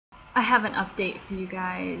I have an update for you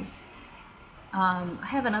guys. I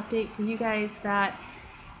have an update for you guys that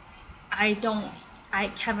I don't,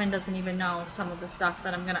 Kevin doesn't even know some of the stuff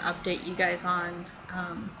that I'm going to update you guys on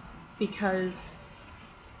because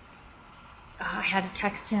I had to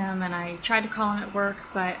text him and I tried to call him at work,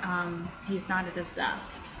 but he's not at his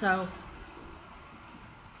desk. So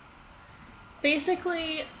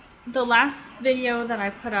basically, the last video that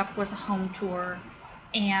I put up was a home tour,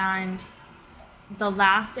 and the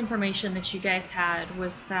last information that you guys had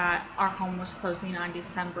was that our home was closing on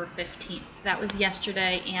December 15th. That was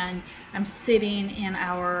yesterday, and I'm sitting in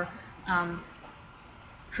our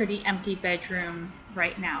pretty empty bedroom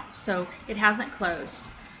right now. So it hasn't closed.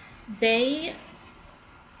 They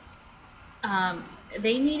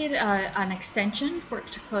needed an extension for it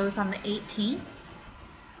to close on the 18th.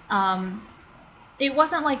 It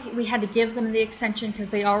wasn't like we had to give them the extension because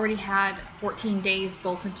they already had 14 days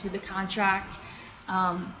built into the contract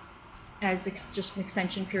as just an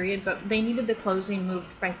extension period, but they needed the closing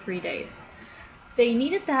moved by 3 days. They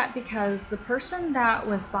needed that because the person that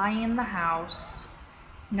was buying the house,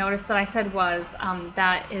 notice that I said was,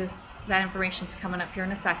 that information's coming up here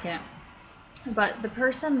in a second, but the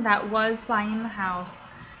person that was buying the house,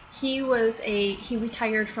 he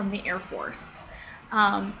retired from the Air Force.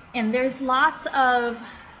 And there's lots of,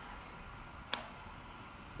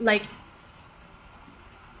 like,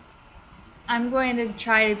 I'm going to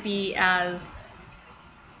try to be as,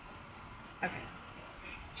 okay.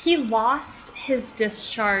 He lost his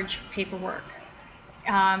discharge paperwork.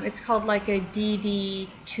 It's called like a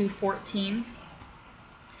DD-214.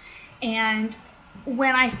 And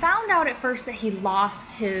when I found out at first that he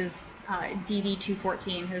lost his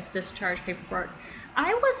DD-214, his discharge paperwork,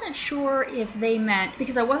 I wasn't sure if they meant,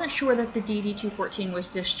 because I wasn't sure that the DD-214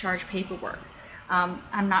 was discharge paperwork.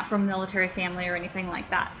 I'm not from a military family or anything like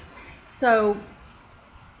that. So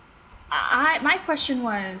my question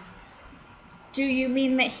was, do you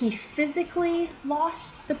mean that he physically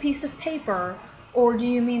lost the piece of paper, or do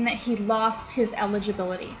you mean that he lost his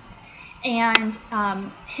eligibility? And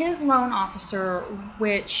his loan officer,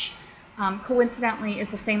 which coincidentally is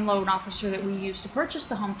the same loan officer that we used to purchase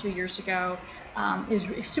the home 2 years ago, is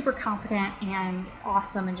super competent and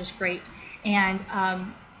awesome and just great. And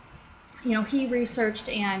he researched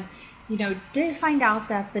and did find out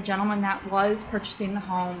that the gentleman that was purchasing the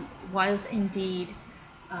home was indeed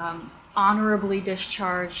honorably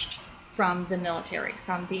discharged from the military,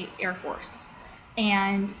 from the Air Force.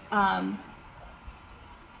 And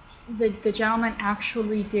the gentleman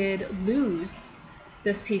actually did lose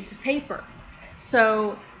this piece of paper.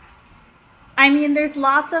 So, I mean, there's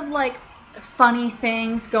lots of like funny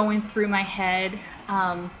things going through my head,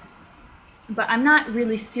 but I'm not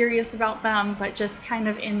really serious about them, but just kind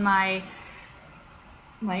of in my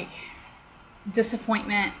like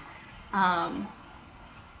disappointment,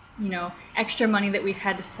 extra money that we've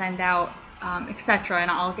had to spend out, etc.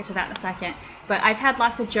 And I'll get to that in a second. But I've had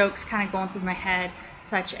lots of jokes kind of going through my head,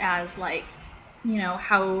 such as like,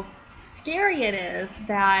 how scary it is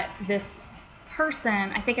that this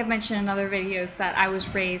person, I think I've mentioned in other videos that I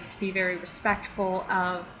was raised to be very respectful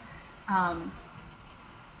of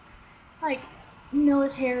like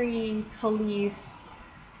military, police,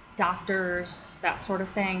 doctors, that sort of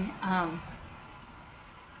thing.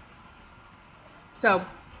 So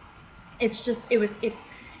it's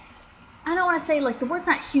I don't want to say, like, the word's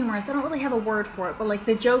not humorous, I don't really have a word for it, but like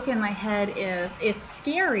the joke in my head is, it's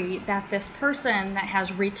scary that this person that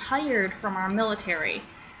has retired from our military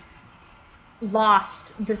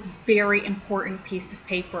lost this very important piece of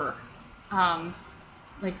paper.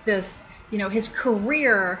 Like this, his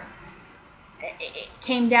career, it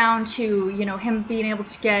came down to, him being able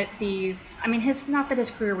to get these, I mean, not that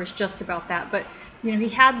his career was just about that, but, he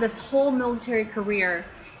had this whole military career,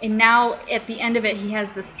 and now at the end of it, he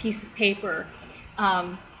has this piece of paper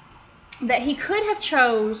that he could have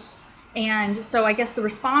chose, and so I guess the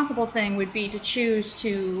responsible thing would be to choose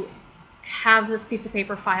to have this piece of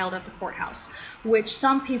paper filed at the courthouse, which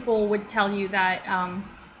some people would tell you that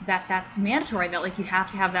that's mandatory, that like you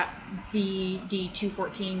have to have that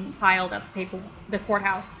DD-214 filed at the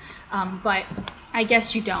courthouse, but I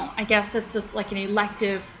guess you don't. I guess it's just like an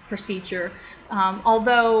elective procedure,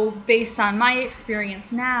 although based on my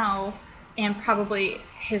experience now, and probably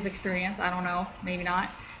his experience, I don't know, maybe not,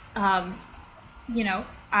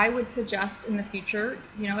 I would suggest in the future,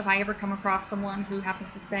 if I ever come across someone who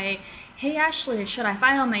happens to say, hey Ashley, should I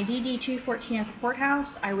file my DD-214 at the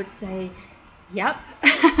courthouse? I would say, yep,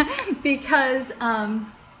 because,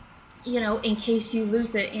 in case you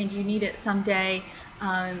lose it and you need it someday,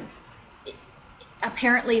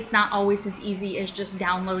 apparently it's not always as easy as just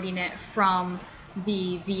downloading it from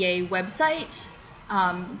the VA website,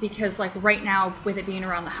 because like right now, with it being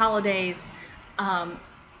around the holidays,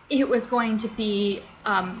 it was going to be,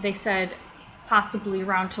 they said, possibly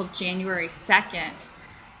around till January 2nd,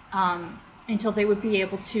 until they would be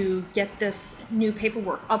able to get this new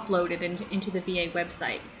paperwork uploaded into the VA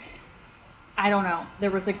website. I don't know.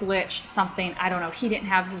 There was a glitch, something. I don't know. He didn't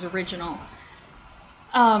have his original.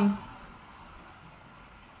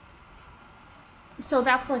 So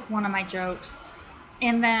that's like one of my jokes.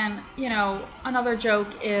 And then, you know, another joke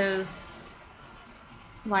is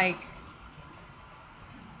like,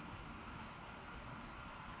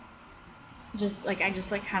 just like, I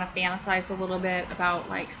just like kind of fantasize a little bit about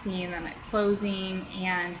like seeing them at closing,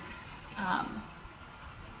 and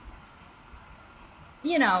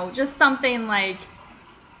you know, just something like,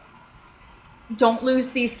 don't lose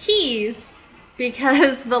these keys,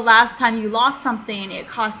 because the last time you lost something, it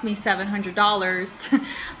cost me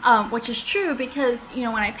 $700, which is true, because, you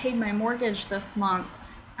know, when I paid my mortgage this month,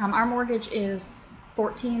 our mortgage is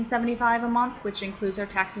 $14.75 a month, which includes our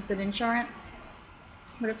taxes and insurance,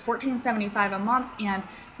 but it's $14.75 a month, and,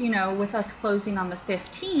 you know, with us closing on the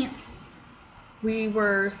 15th, we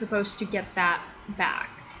were supposed to get that back,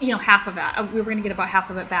 you know, half of that. We were going to get about half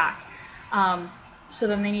of it back. So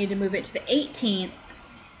then they needed to move it to the 18th.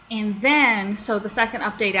 And then, so the second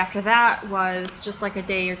update after that was just like a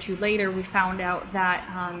day or two later, we found out that,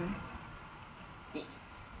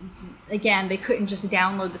 again, they couldn't just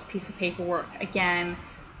download this piece of paperwork. Again,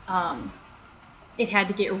 it had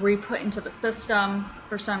to get re-put into the system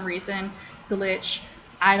for some reason. Glitch,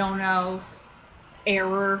 I don't know,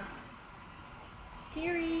 error.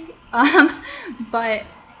 Scary.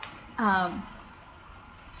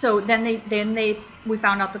 So then we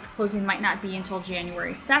found out that the closing might not be until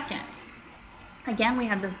January 2nd. Again, we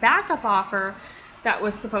had this backup offer that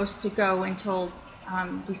was supposed to go until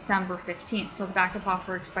December 15th. So the backup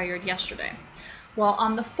offer expired yesterday. Well,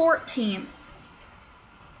 on the 14th,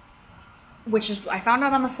 I found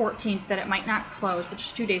out on the 14th that it might not close, which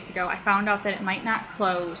is 2 days ago. I found out that it might not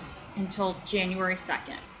close until January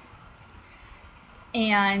 2nd.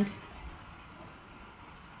 And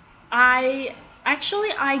I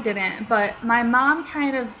didn't, but my mom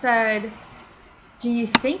kind of said, do you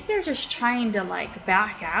think they're just trying to like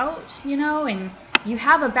back out, you know, and you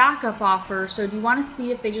have a backup offer, so do you want to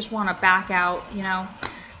see if they just want to back out, you know?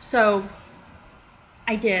 So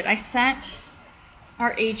I did. I sent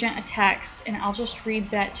our agent a text, and I'll just read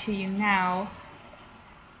that to you now.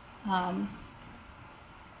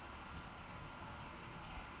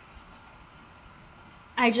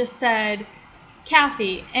 I just said,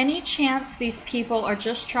 Kathy, any chance these people are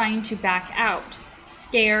just trying to back out,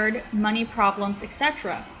 scared, money problems,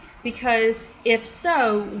 etc.? Because if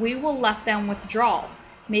so, we will let them withdraw.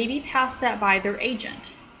 Maybe pass that by their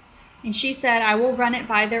agent. And she said, I will run it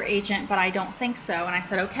by their agent, but I don't think so. And I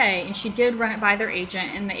said, okay. And she did run it by their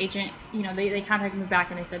agent, and the agent, you know, they contacted me back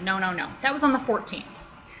and they said, no. That was on the 14th.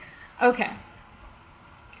 Okay.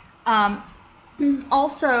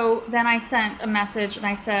 Also, then I sent a message and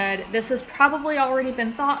I said, this has probably already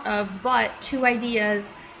been thought of, but 2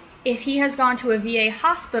 ideas. If he has gone to a VA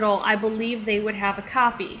hospital, I believe they would have a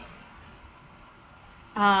copy.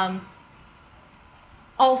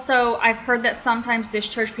 Also, I've heard that sometimes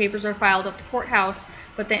discharge papers are filed at the courthouse,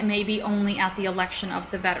 but that may be only at the election of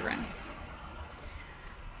the veteran.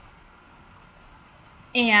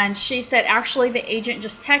 And she said, actually, the agent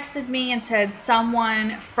just texted me and said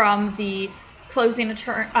someone from the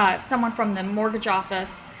someone from the mortgage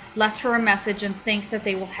office left her a message and think that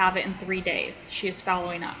they will have it in 3 days. She is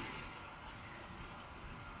following up.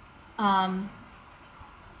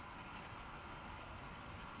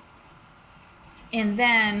 And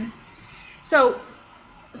then, so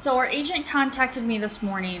our agent contacted me this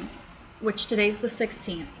morning, which today's the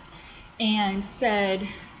 16th, and said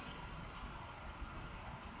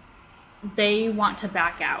they want to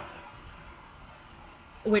back out,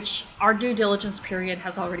 which our due diligence period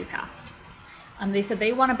has already passed. They said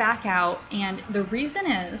they want to back out, and the reason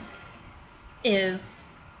is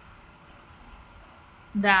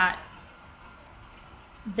that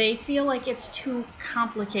they feel like it's too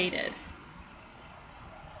complicated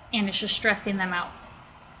and it's just stressing them out.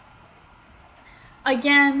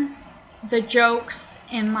 Again, the jokes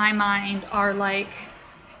in my mind are like,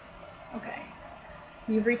 okay,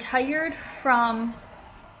 you've retired from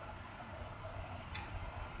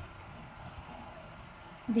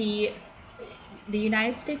the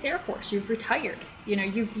United States Air Force. You've retired. You know,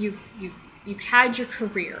 you've had your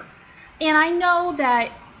career. And I know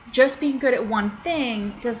that just being good at one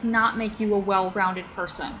thing does not make you a well-rounded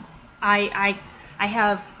person. I I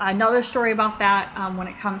have another story about that when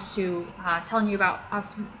it comes to telling you about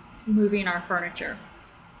us moving our furniture,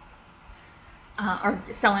 or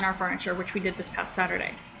selling our furniture, which we did this past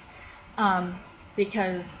Saturday.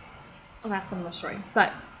 Because, well, that's another story.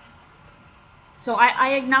 But, so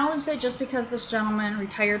I acknowledge that just because this gentleman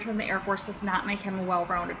retired from the Air Force does not make him a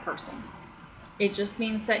well-rounded person. It just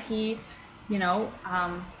means that he, you know,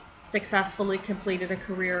 successfully completed a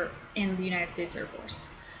career in the United States Air Force.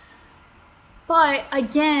 But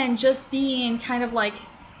again, just being kind of like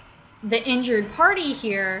the injured party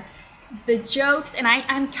here, the jokes, and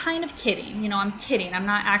I'm kind of kidding, you know, I'm kidding. I'm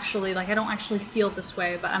not actually, like, I don't actually feel this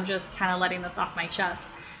way, but I'm just kind of letting this off my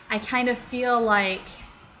chest. I kind of feel like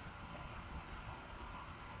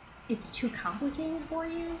it's too complicated for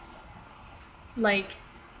you. Like,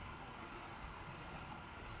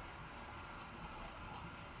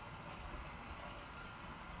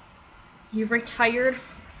 you've retired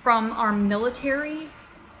from our military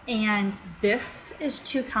and this is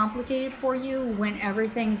too complicated for you when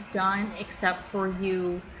everything's done except for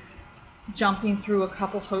you jumping through a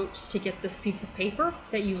couple hoops to get this piece of paper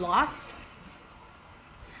that you lost.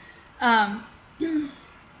 But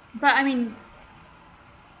I mean,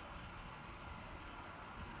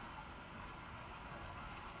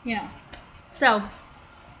 you know, so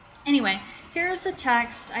anyway, here's the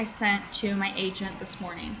text I sent to my agent this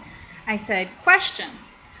morning. I said, question,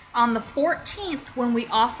 on the 14th, when we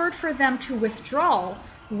offered for them to withdraw,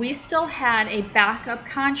 we still had a backup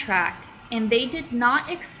contract and they did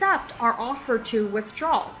not accept our offer to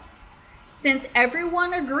withdraw. Since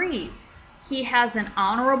everyone agrees he has an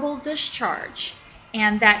honorable discharge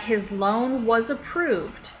and that his loan was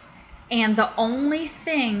approved, and the only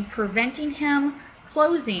thing preventing him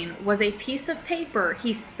closing was a piece of paper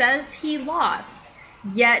he says he lost,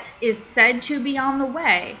 yet is said to be on the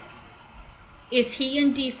way, is he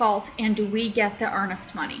in default and do we get the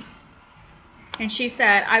earnest money? And she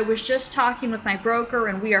said, I was just talking with my broker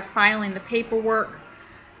and we are filing the paperwork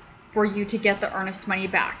for you to get the earnest money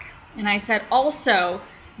back. And I said, also,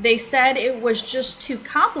 they said it was just too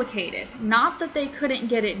complicated, not that they couldn't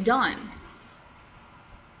get it done.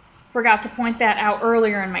 Forgot to point that out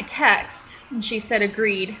earlier in my text. And she said,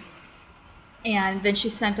 agreed. And then she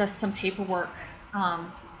sent us some paperwork.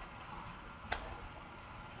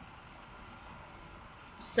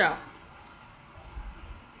 So,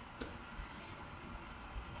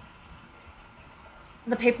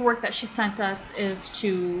 the paperwork that she sent us is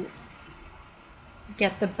to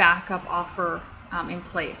get the backup offer in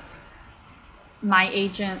place. My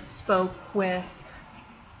agent spoke with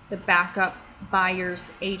the backup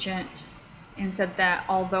buyer's agent and said that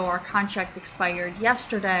although our contract expired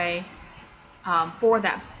yesterday for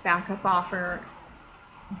that backup offer,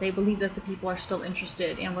 they believe that the people are still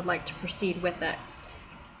interested and would like to proceed with it.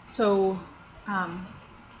 So,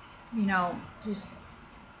 you know, just,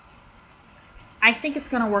 I think it's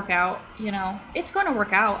going to work out, you know, it's going to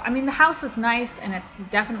work out. I mean, the house is nice and it's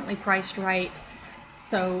definitely priced right.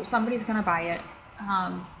 So somebody's going to buy it.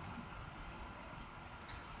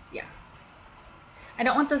 Yeah. I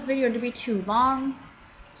don't want this video to be too long,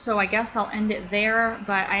 so I guess I'll end it there,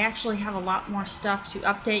 but I actually have a lot more stuff to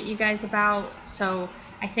update you guys about. So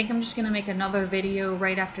I think I'm just going to make another video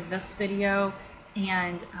right after this video,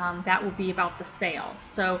 and that will be about the sale.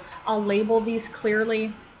 So I'll label these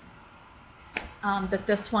clearly, that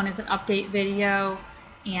this one is an update video,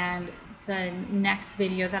 and the next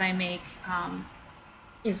video that I make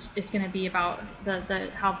is going to be about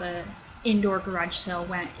how the indoor garage sale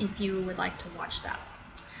went, if you would like to watch that.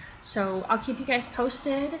 So I'll keep you guys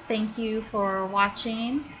posted. Thank you for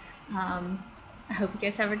watching. I hope you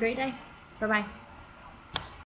guys have a great day. Bye-bye.